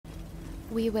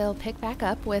We will pick back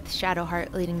up with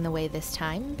Shadowheart leading the way this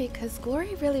time, because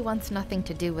Glory really wants nothing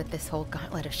to do with this whole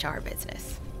Gauntlet of Shar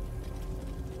business.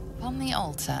 On the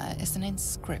altar is an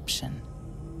inscription.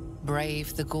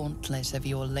 Brave the gauntlet of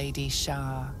your Lady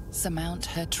Shar, surmount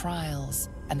her trials,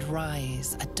 and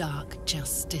rise a dark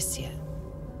justiciar.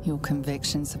 Your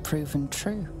convictions are proven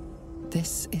true.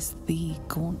 This is the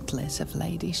gauntlet of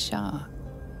Lady Shar.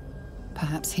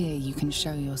 Perhaps here you can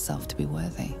show yourself to be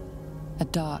worthy. A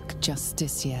dark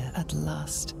justiciar at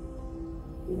last.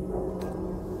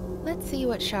 Let's see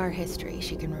what Shar history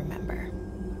she can remember.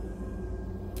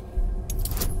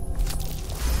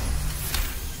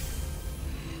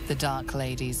 The Dark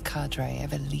Lady's cadre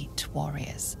of elite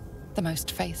warriors. The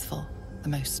most faithful, the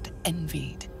most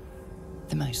envied,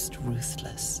 the most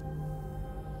ruthless.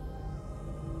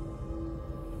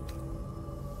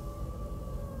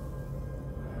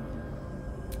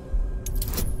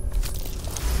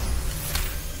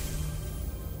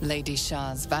 Lady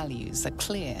Shar's values are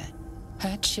clear.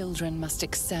 Her children must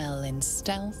excel in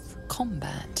stealth,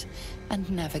 combat, and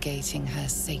navigating her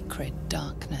sacred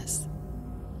darkness.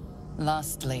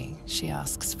 Lastly, she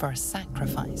asks for a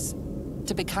sacrifice.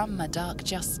 To become a Dark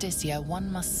Justiciar,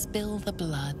 one must spill the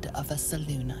blood of a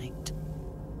Selûnite.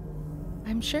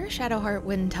 I'm sure Shadowheart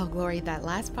wouldn't tell Glory that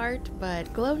last part,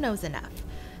 but Glow knows enough.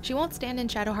 She won't stand in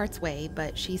Shadowheart's way,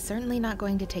 but she's certainly not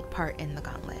going to take part in the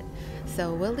gauntlet.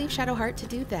 So we'll leave Shadowheart to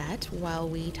do that while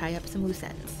we tie up some loose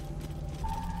ends.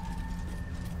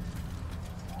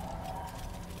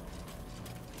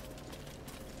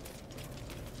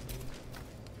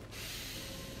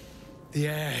 The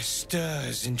air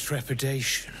stirs in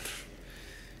trepidation.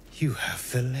 You have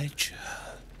the ledger.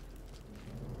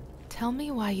 Tell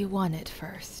me why you want it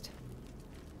first.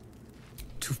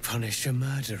 To punish a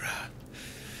murderer.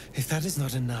 If that is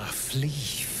not enough,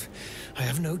 leave. I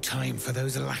have no time for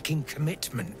those lacking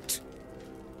commitment.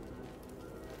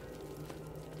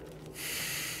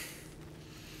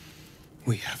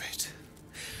 We have it.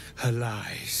 Her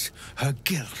lies, her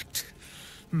guilt.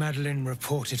 Madeline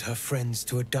reported her friends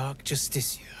to a Dark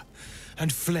Justiciar,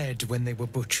 and fled when they were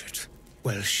butchered.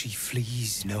 Well, she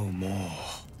flees no more.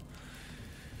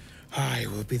 I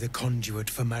will be the conduit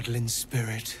for Madeline's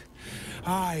spirit.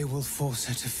 I will force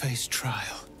her to face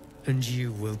trial, and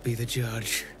you will be the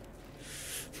judge.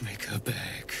 Make her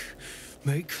beg.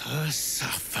 Make her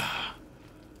suffer.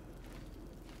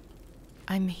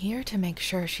 I'm here to make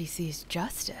sure she sees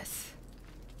justice.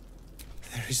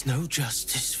 There is no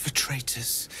justice for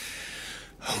traitors,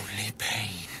 only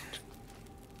pain.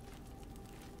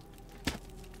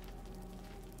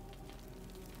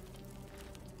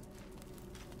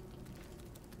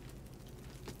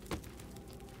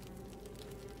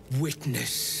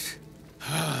 Witness.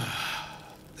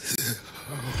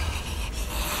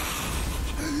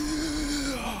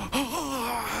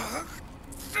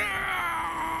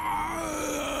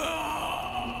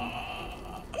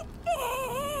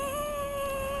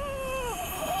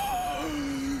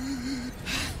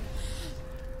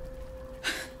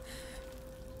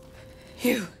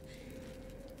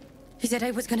 You said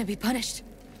I was gonna be punished.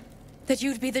 That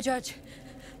you'd be the judge.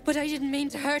 But I didn't mean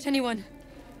to hurt anyone.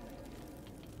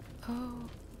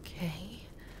 Okay.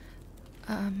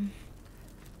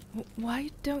 Why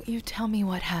don't you tell me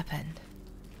what happened?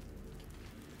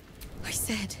 I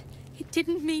said it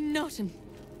didn't mean nothing.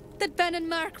 That Ben and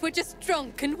Mark were just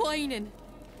drunk and whining.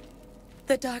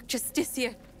 The Dark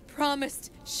Justiciar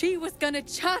promised she was gonna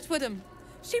chat with him.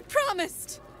 She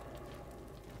promised!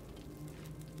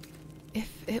 If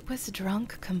it was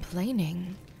drunk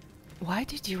complaining, why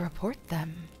did you report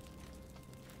them?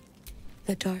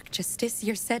 The Dark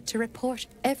Justiciar said to report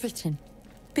everything,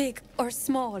 big or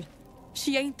small.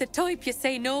 She ain't the type you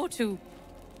say no to.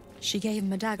 She gave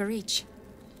him a dagger each,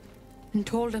 and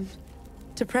told him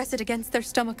to press it against their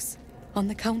stomachs on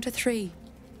the count of 3,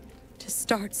 to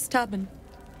start stabbing,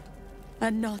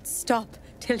 and not stop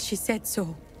till she said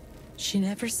so. She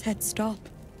never said stop.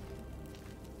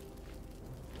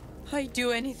 I'd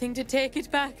do anything to take it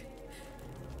back.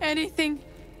 Anything.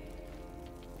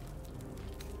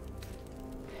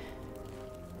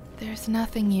 There's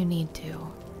nothing you need to.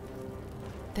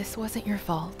 This wasn't your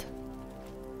fault.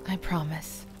 I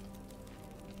promise.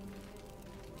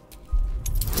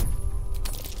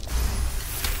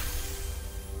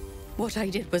 What I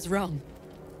did was wrong,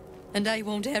 and I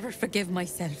won't ever forgive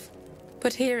myself.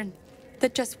 But hearing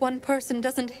that just one person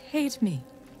doesn't hate me,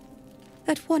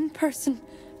 that one person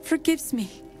forgives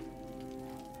me,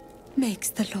 makes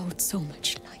the load so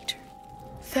much lighter.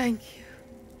 Thank you.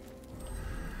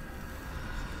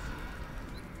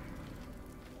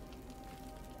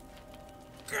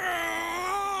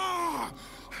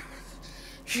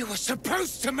 You were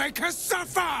supposed to make her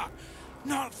suffer,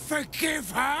 not forgive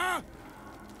her!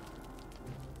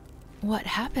 What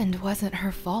happened wasn't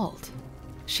her fault.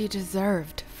 She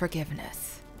deserved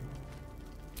forgiveness.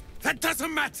 That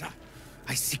doesn't matter!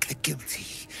 I seek the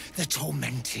guilty, the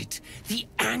tormented, the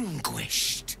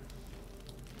anguished.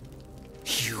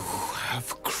 You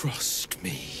have crossed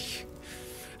me.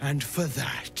 And for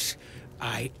that,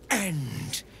 I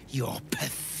end your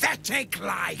pathetic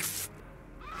life!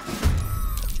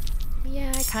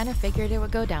 Yeah, I kind of figured it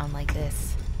would go down like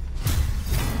this.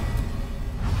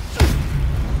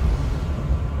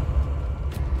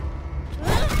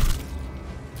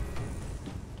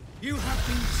 You have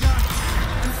been judged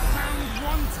and found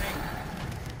wanting!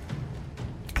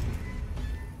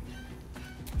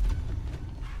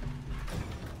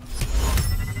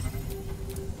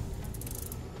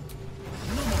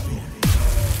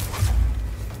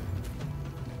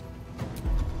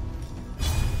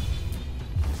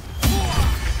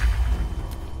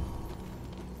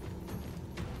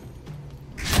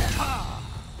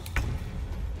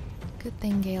 Good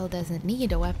thing Gale doesn't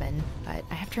need a weapon, but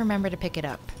I have to remember to pick it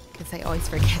up, because I always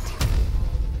forget.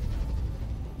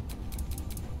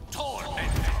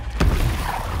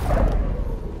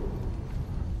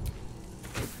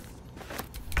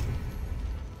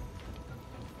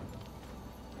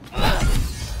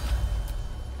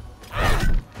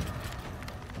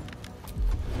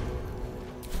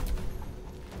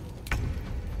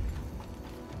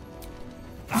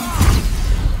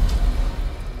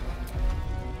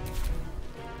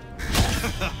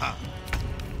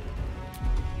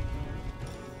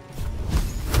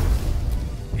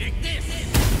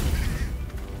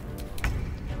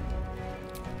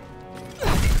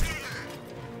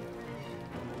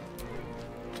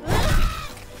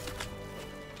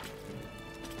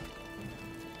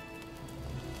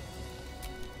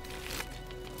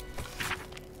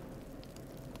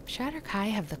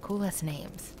 Shadowheart have the coolest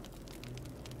names.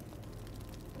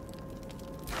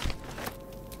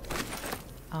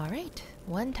 Alright,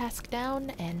 one task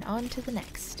down and on to the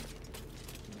next.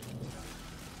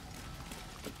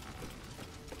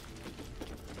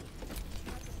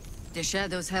 The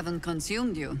shadows haven't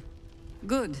consumed you.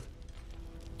 Good.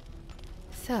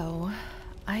 So,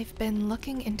 I've been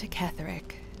looking into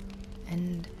Ketheric,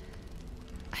 and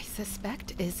I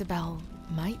suspect Isabel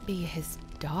might be his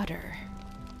daughter.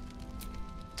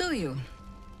 Do you?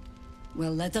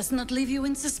 Well, let us not leave you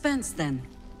in suspense then.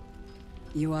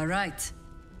 You are right.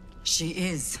 She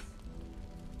is.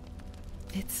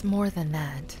 It's more than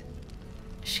that.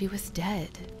 She was dead,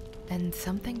 and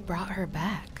something brought her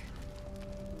back.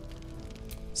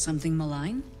 Something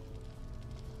malign?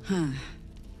 Huh.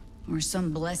 Or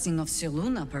some blessing of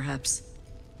Selûne, perhaps.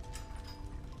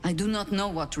 I do not know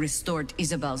what restored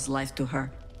Isabel's life to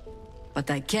her,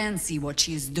 but I can see what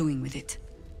she is doing with it.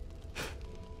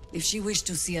 If she wished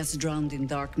to see us drowned in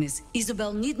darkness,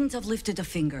 Isabel needn't have lifted a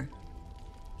finger.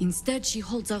 Instead, she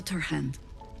holds out her hand.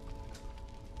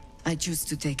 I choose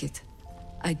to take it.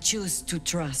 I choose to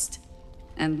trust.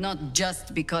 And not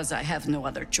just because I have no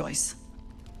other choice.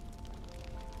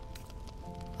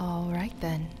 All right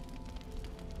then.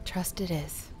 Trust it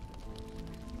is.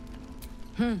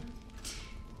 Then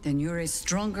you're a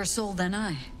stronger soul than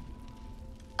I.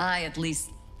 I, at least,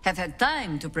 have had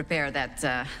time to prepare that,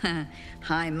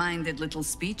 high-minded little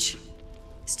speech.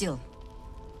 Still,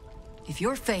 if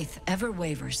your faith ever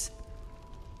wavers...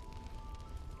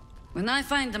 When I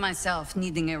find myself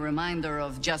needing a reminder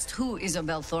of just who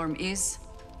Isabel Thorm is,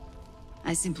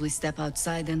 I simply step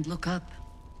outside and look up.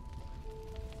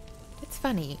 It's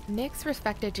funny, Nyx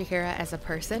respected Jaheira as a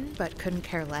person, but couldn't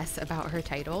care less about her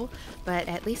title. But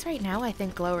at least right now, I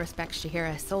think Glow respects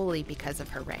Jaheira solely because of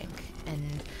her rank.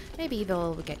 And maybe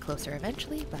they'll get closer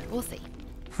eventually, but we'll see.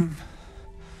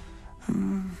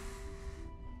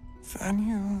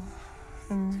 Thaniel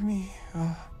and me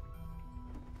are...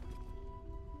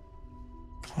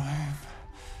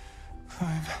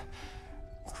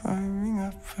 climbing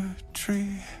up a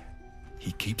tree.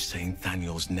 He keeps saying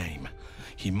Thaniel's name.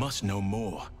 He must know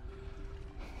more.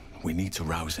 We need to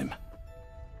rouse him.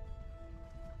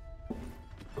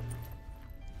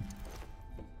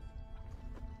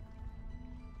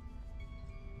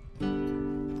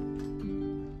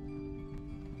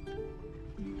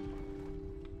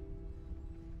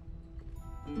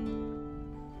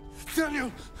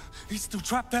 Thaniel! He's still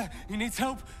trapped there. He needs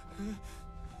help.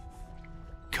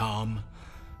 Calm.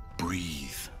 Breathe.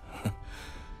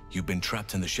 You've been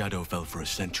trapped in the Shadowfell for a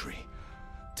century.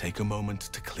 Take a moment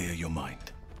to clear your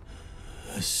mind.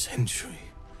 A century?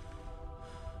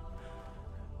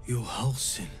 You're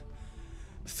Halsin.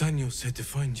 Thaniel said to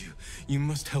find you. You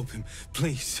must help him,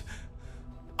 please.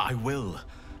 I will.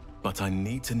 But I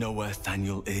need to know where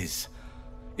Thaniel is.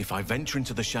 If I venture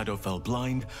into the Shadowfell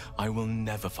blind, I will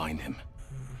never find him.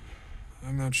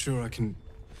 I'm not sure I can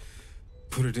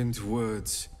put it into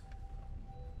words.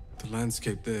 The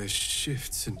landscape there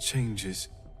shifts and changes.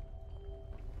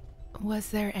 Was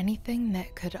there anything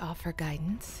that could offer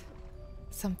guidance?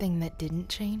 Something that didn't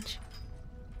change?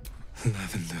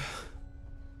 Lavender.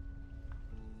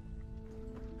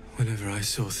 Whenever I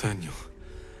saw Thaniel,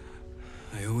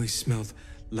 I always smelled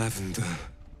lavender.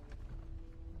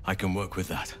 I can work with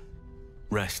that.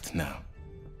 Rest now.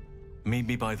 Meet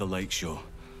me by the lakeshore.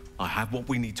 I have what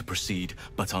we need to proceed,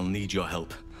 but I'll need your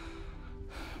help.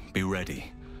 Be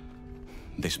ready.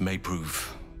 This may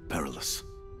prove perilous.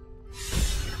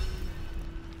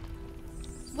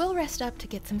 We'll rest up to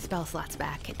get some spell slots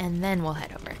back, and then we'll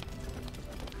head over.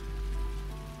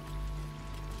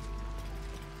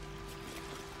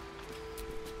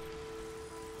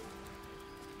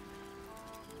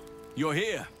 You're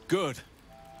here. Good.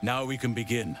 Now we can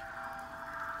begin.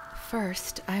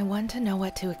 First, I want to know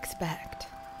what to expect.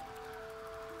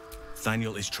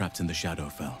 Thaniel is trapped in the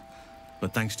Shadowfell,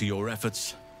 but thanks to your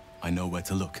efforts, I know where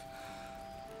to look.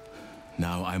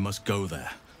 Now I must go there,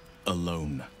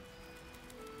 alone.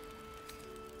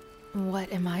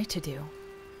 What am I to do?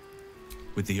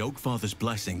 With the Oakfather's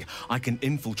blessing, I can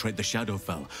infiltrate the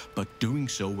Shadowfell, but doing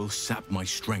so will sap my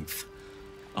strength.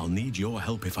 I'll need your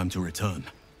help if I'm to return.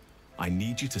 I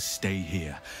need you to stay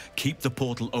here, keep the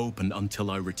portal open until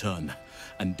I return,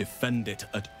 and defend it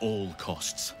at all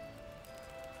costs.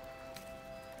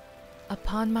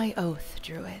 Upon my oath,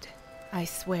 Druid, I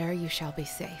swear you shall be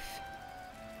safe.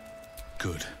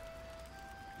 Good.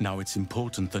 Now it's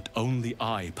important that only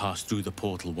I pass through the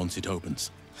portal once it opens.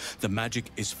 The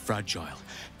magic is fragile.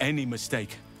 Any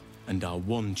mistake, and our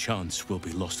one chance will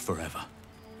be lost forever.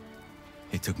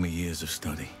 It took me years of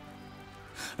study,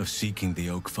 of seeking the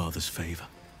Oakfather's favor,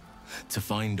 to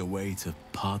find a way to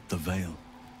part the veil.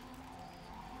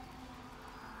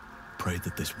 Pray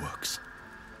that this works.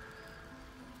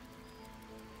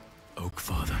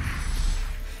 Oakfather,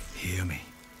 hear me.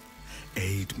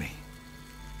 Aid me.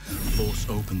 Force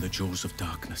open the jaws of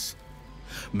darkness.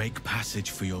 Make passage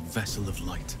for your vessel of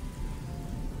light.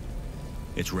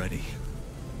 It's ready.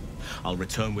 I'll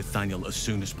return with Thaniel as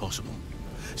soon as possible.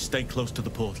 Stay close to the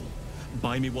portal.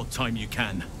 Buy me what time you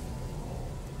can.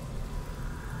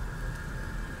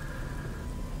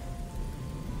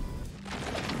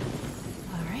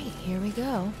 All right, here we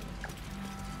go.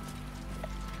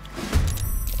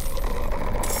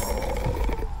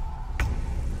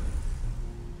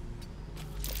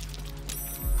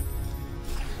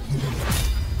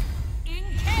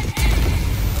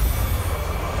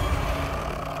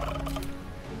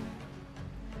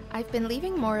 I've been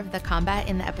leaving more of the combat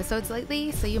in the episodes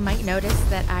lately, so you might notice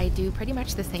that I do pretty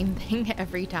much the same thing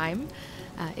every time.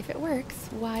 If it works,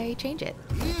 why change it?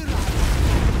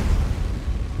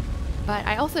 But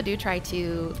I also do try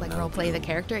to roleplay the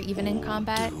character even in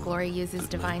combat. Glory uses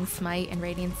Divine Smite and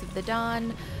Radiance of the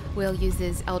Dawn. Wyll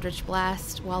uses Eldritch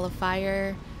Blast, Wall of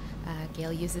Fire.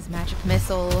 Gale uses Magic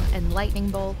Missile and Lightning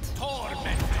Bolt.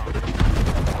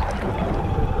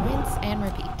 Rinse and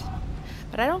repeat.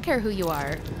 But I don't care who you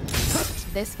are.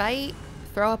 This fight,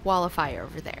 throw up Wall of Fire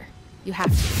over there. You have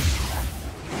to.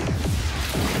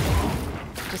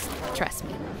 Just trust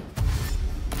me.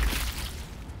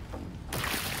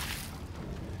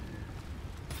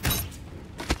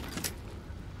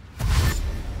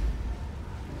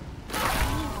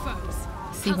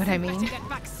 See what I mean?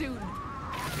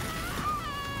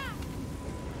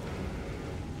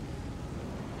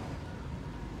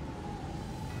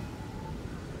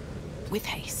 With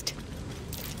haste.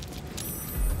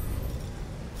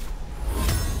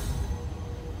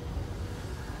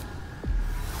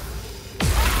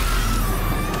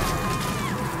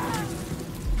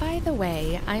 By the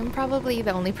way, I'm probably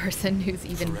the only person who's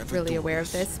even really aware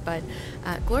of this, but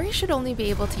Glory should only be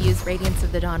able to use Radiance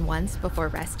of the Dawn once before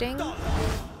resting.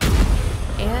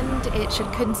 And it should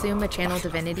consume a Channel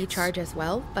Divinity charge as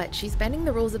well, but she's bending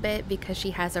the rules a bit because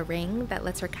she has a ring that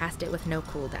lets her cast it with no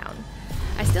cooldown.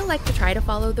 I still like to try to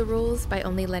follow the rules by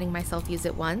only letting myself use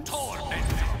it once. But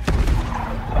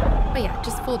yeah,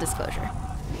 just full disclosure.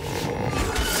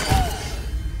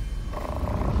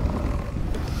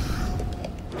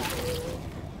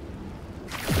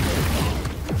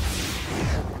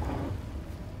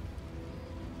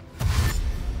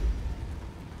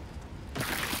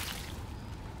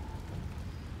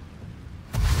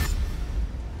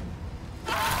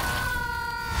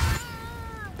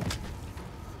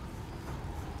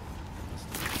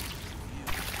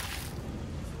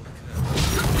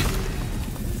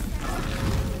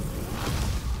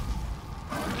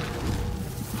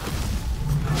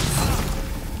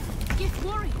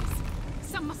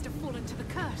 immune to the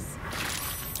curse.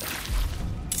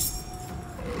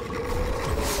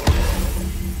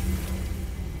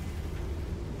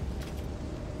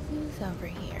 Who's over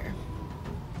here?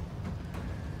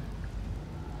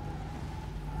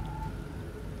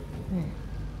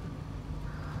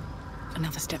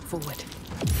 Another step forward.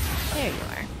 There you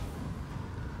are.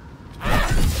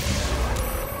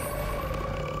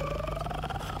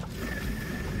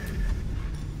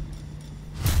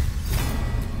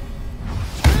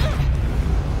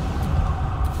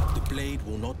 The blade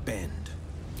will not bend.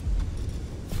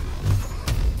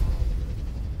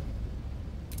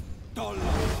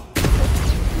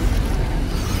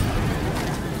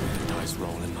 Dice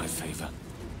roll in my favor.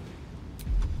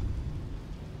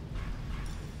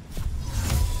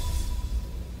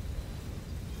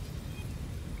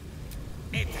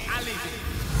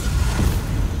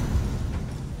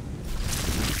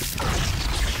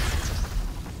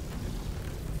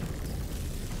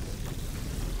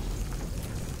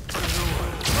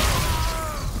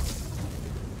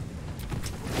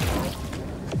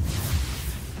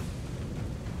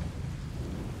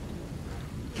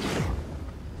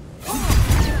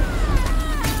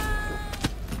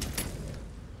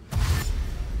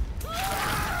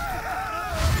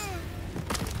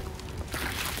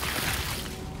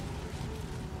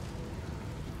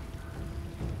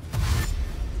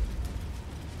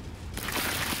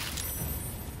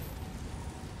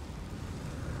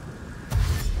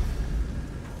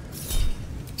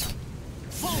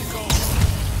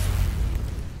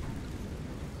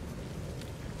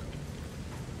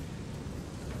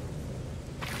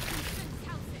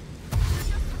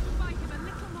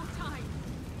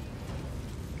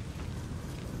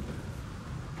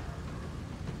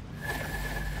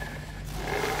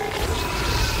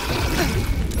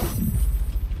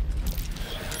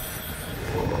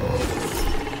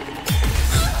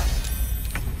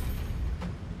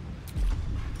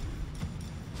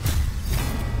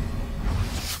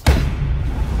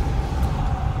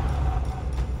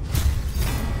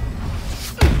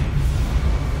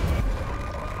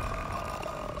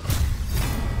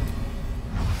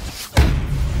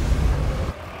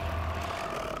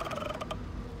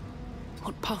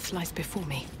 Path lies before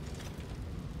me.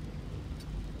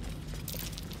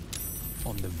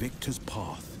 On the victor's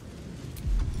path.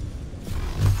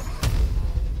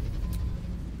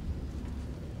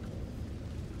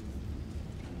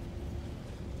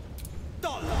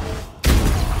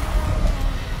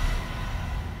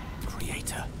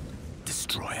 Creator,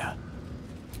 destroyer.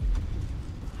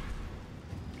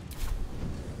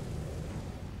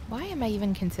 Why am I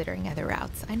even considering other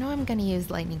routes? I know I'm gonna use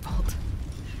lightning bolt.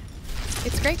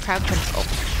 It's great crowd control.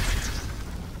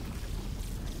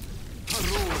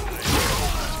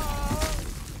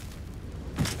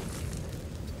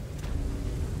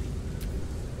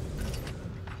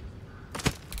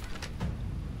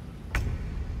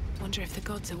 Wonder if the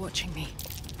gods are watching me.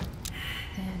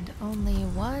 And only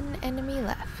one enemy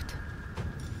left.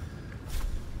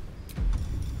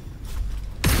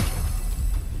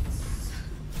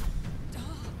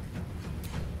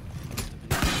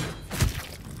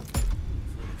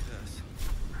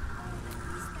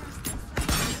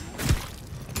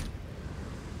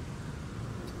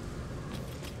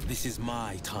 This is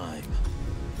my time.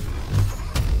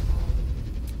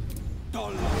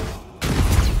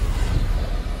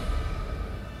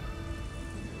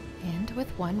 And with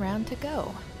one round to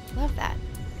go. Love that.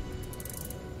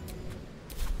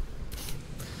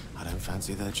 I don't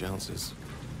fancy their chances.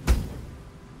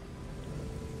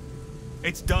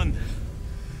 It's done.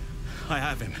 I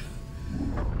have him.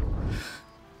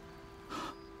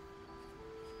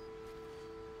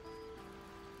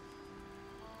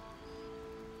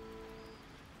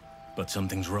 But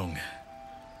something's wrong.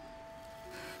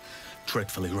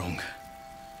 Dreadfully wrong.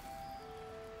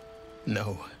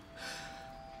 No.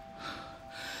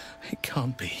 It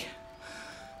can't be.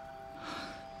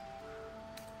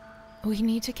 We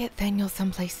need to get Thaniel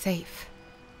someplace safe.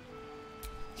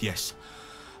 Yes.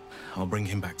 I'll bring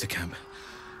him back to camp.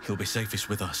 He'll be safest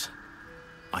with us.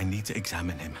 I need to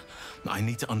examine him. I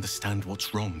need to understand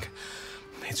what's wrong.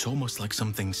 It's almost like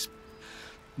something's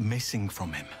missing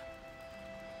from him.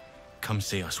 Come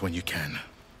see us when you can.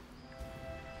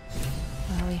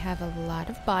 Well, we have a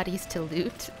lot of bodies to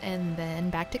loot, and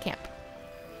then back to camp.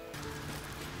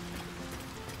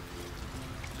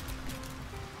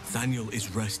 Thaniel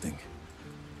is resting,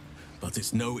 but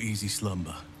it's no easy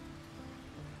slumber.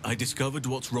 I discovered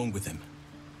what's wrong with him.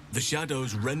 The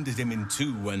shadows rendered him in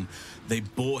two when they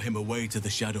bore him away to the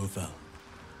Shadowfell.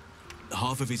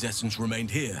 Half of his essence remained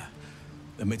here,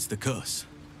 amidst the curse.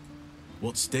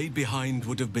 What stayed behind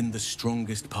would have been the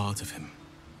strongest part of him.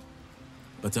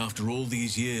 But after all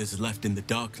these years left in the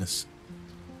darkness,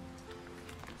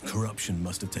 corruption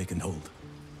must have taken hold.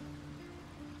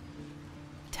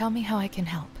 Tell me how I can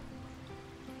help.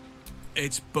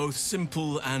 It's both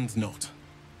simple and not.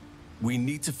 We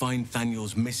need to find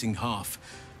Thaniel's missing half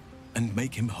and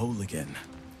make him whole again.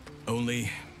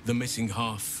 Only the missing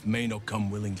half may not come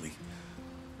willingly.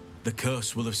 The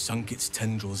curse will have sunk its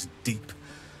tendrils deep,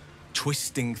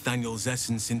 twisting Thaniel's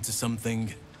essence into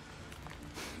something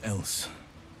else.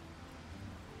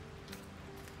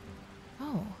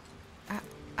 Oh,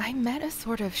 I met a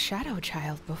sort of shadow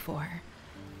child before.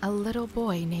 A little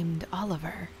boy named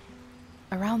Oliver,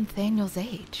 around Thaniel's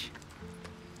age.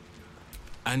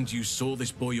 And you saw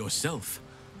this boy yourself?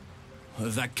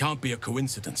 That can't be a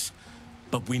coincidence,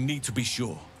 but we need to be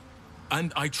sure.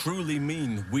 And I truly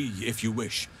mean we, if you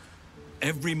wish.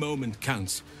 Every moment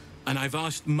counts, and I've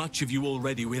asked much of you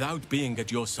already without being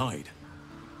at your side.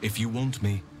 If you want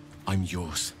me, I'm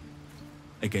yours.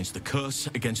 Against the curse,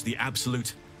 against the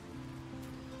absolute...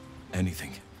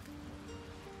 anything.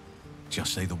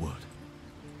 Just say the word.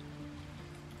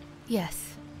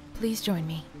 Yes, please join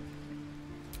me.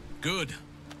 Good.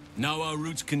 Now our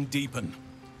roots can deepen.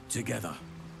 Together.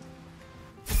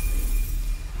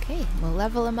 Okay, we'll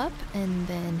level him up and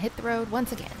then hit the road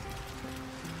once again.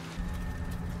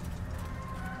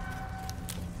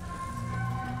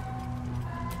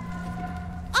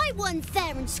 I won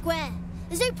fair and square.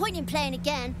 There's no point in playing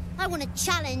again. I want a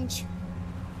challenge.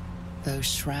 Though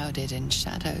shrouded in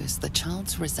shadows, the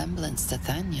child's resemblance to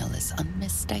Thaniel is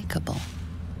unmistakable.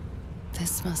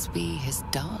 This must be his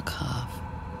dark half,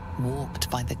 warped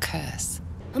by the curse.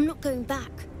 I'm not going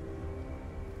back.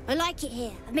 I like it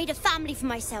here. I've made a family for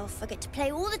myself. I get to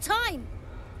play all the time.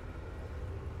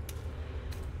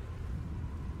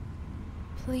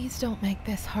 Please don't make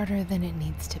this harder than it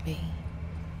needs to be.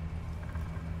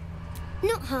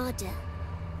 Not harder.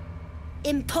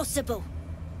 Impossible.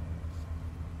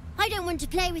 I don't want to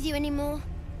play with you anymore.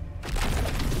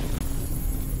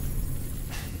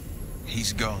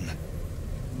 He's gone.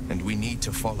 And we need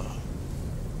to follow.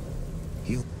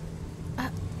 He'll...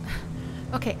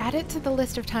 Okay, add it to the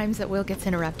list of times that Wyll gets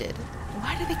interrupted.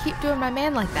 Why do they keep doing my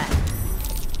man like that?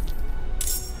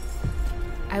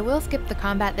 I will skip the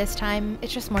combat this time.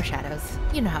 It's just more shadows.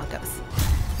 You know how it goes.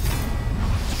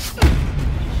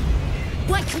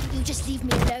 Why couldn't you just leave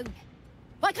me alone?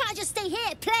 Why can't I just stay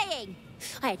here, playing?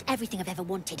 I had everything I've ever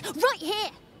wanted, right here!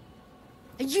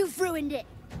 And you've ruined it.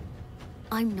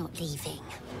 I'm not leaving.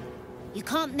 You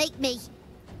can't make me.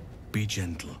 Be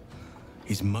gentle.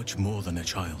 He's much more than a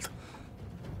child.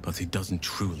 But he doesn't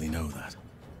truly know that.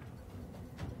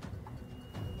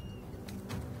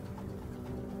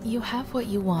 You have what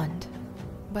you want,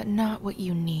 but not what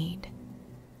you need.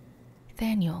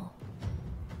 Thaniel.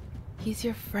 He's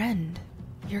your friend,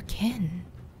 your kin.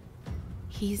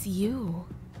 He's you.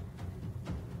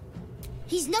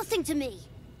 He's nothing to me.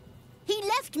 He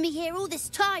left me here all this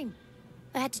time.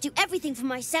 I had to do everything for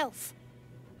myself.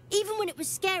 Even when it was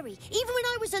scary, even when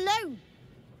I was alone.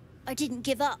 I didn't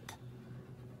give up.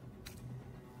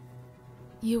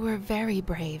 You were very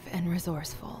brave and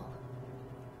resourceful.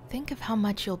 Think of how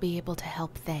much you'll be able to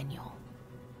help Thaniel.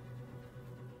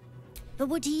 But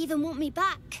would he even want me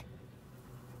back?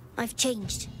 I've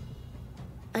changed.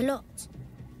 A lot.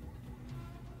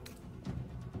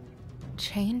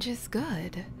 Change is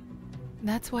good.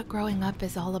 That's what growing up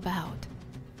is all about.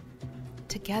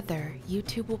 Together, you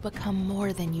two will become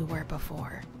more than you were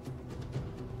before.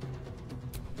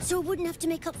 So I wouldn't have to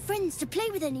make up friends to play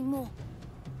with anymore.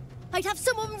 I'd have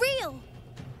someone real.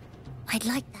 I'd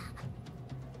like that.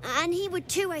 And he would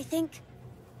too, I think.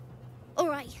 All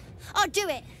right, I'll do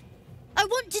it. I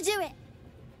want to do it.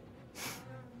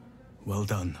 Well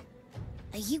done.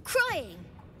 Are you crying?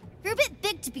 You're a bit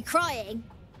big to be crying.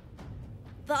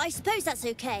 But I suppose that's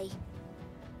okay.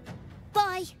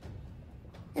 Bye.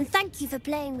 And thank you for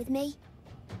playing with me.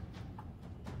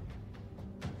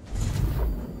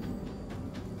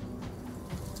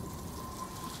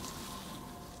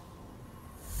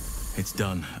 It's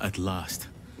done, at last.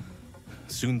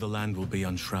 Soon the land will be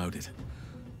unshrouded.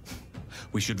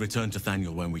 We should return to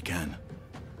Thaniel when we can.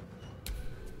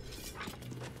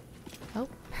 Oh,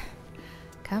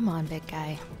 come on, big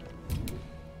guy.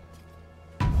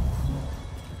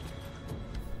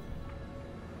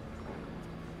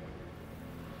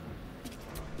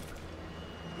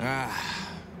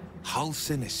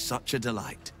 Halsin is such a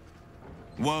delight.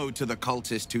 Woe to the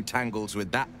cultist who tangles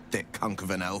with that thick hunk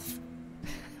of an elf.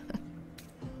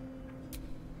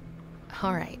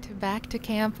 All right, back to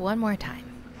camp one more time.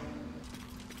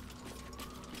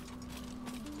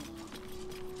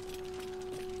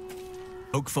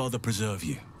 Oakfather preserve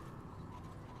you.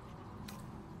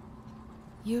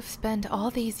 You've spent all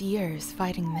these years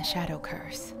fighting the shadow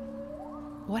curse.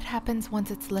 What happens once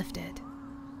it's lifted?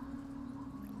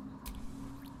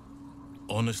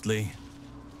 Honestly,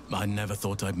 I never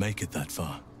thought I'd make it that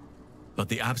far. But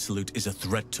the Absolute is a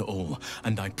threat to all,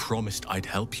 and I promised I'd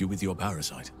help you with your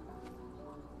parasite.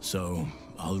 So,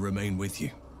 I'll remain with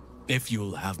you. If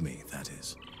you'll have me, that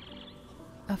is.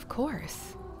 Of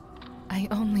course. I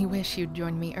only wish you'd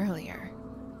joined me earlier.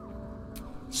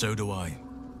 So do I.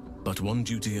 But one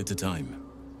duty at a time.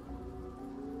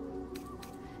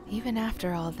 Even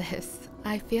after all this,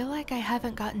 I feel like I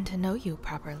haven't gotten to know you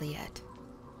properly yet.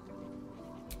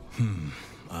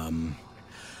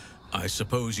 I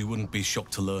suppose you wouldn't be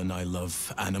shocked to learn I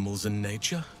love animals and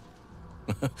nature?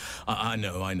 I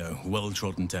know.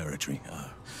 Well-trodden territory.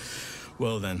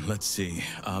 Well then, let's see.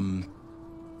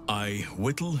 I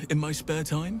whittle in my spare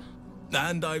time,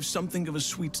 and I've something of a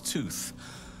sweet tooth.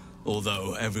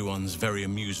 Although everyone's very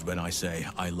amused when I say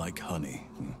I like honey.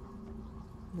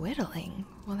 Whittling?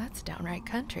 Well, that's downright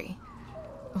country.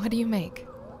 What do you make?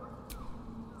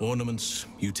 Ornaments,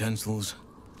 utensils,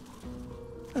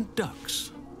 and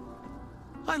ducks.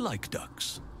 I like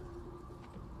ducks.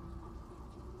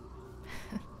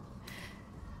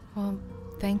 Well,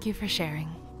 thank you for sharing.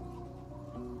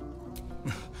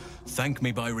 Thank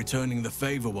me by returning the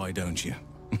favor, why don't you?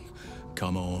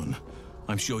 Come on.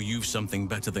 I'm sure you've something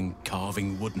better than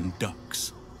carving wooden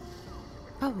ducks.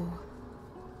 Oh.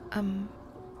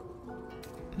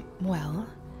 Well...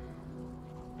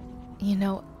 You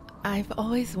know, I've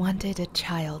always wanted a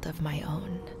child of my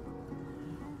own.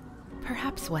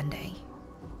 Perhaps one day,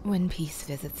 when peace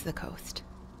visits the coast.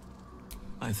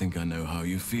 I think I know how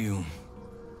you feel.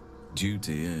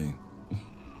 Duty, eh?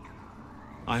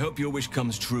 I hope your wish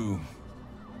comes true.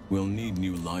 We'll need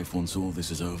new life once all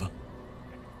this is over.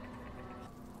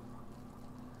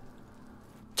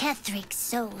 Kethric's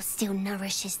soul still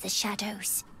nourishes the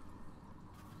shadows.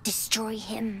 Destroy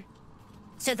him,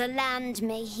 so the land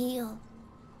may heal.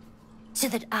 So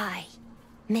that I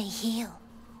may heal.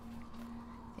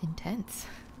 Intense.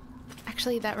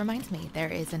 Actually, that reminds me, there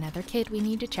is another kid we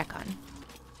need to check on.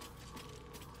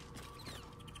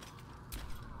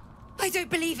 I don't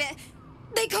believe it!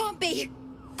 They can't be!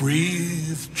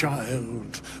 Breathe,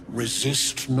 child.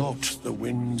 Resist not the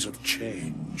winds of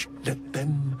change. Let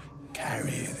them carry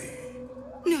thee.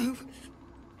 No.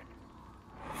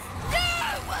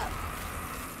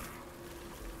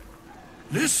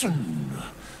 Listen!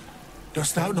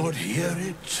 Dost thou not hear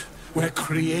it? Where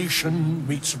creation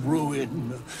meets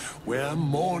ruin, where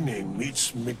morning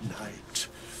meets midnight,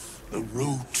 the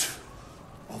root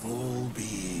of all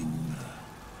being.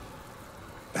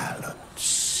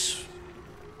 Balance.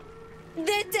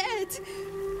 They're dead!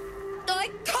 I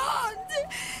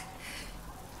can't!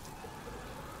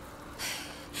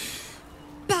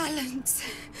 Balance.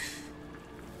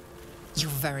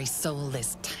 Your very soul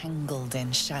is tangled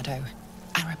in shadow.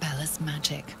 Arabella's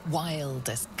magic, wild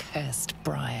as cursed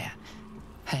briar.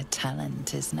 Her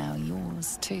talent is now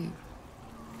yours, too.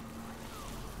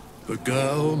 The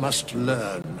girl must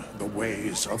learn the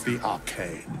ways of the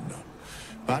arcane,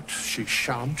 but she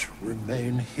shan't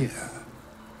remain here.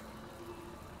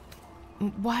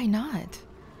 Why not?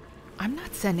 I'm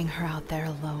not sending her out there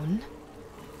alone.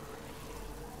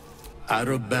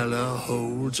 Arabella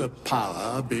holds a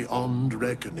power beyond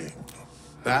reckoning.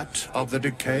 That of the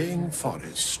decaying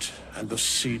forest and the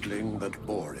seedling that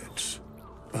bore it.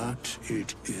 But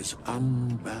it is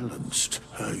unbalanced.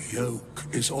 Her yoke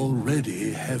is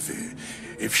already heavy.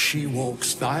 If she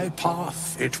walks thy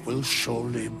path, it will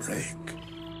surely break.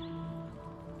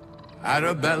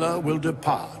 Arabella will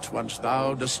depart once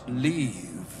thou dost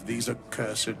leave these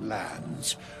accursed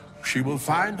lands. She will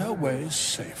find her way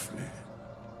safely.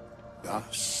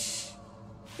 Thus,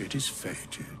 it is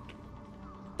fated.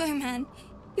 Bowman,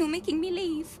 you're making me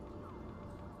leave.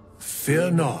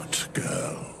 Fear not,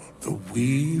 girl. The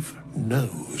weave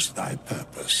knows thy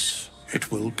purpose.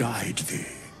 It will guide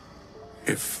thee,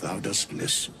 if thou dost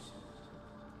listen.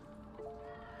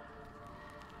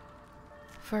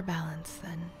 For balance,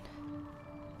 then.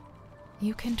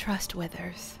 You can trust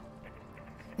Withers.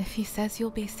 If he says you'll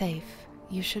be safe,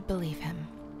 you should believe him.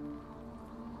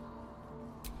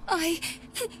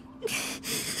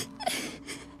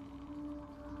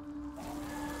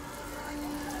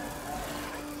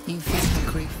 You feel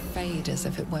her grief fade as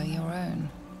if it were your own.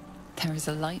 There is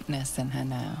a lightness in her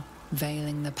now,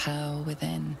 veiling the power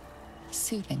within,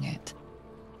 soothing it.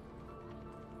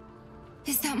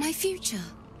 Is that my future?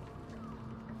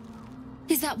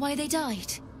 Is that why they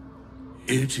died?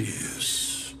 It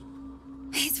is.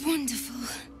 It's wonderful.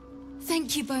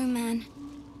 Thank you, Bowman,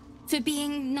 for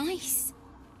being nice.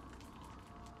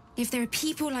 If there are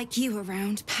people like you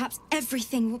around, perhaps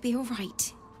everything will be all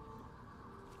right.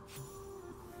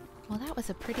 Well, that was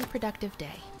a pretty productive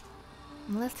day.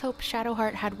 Let's hope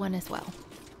Shadowheart had one as well.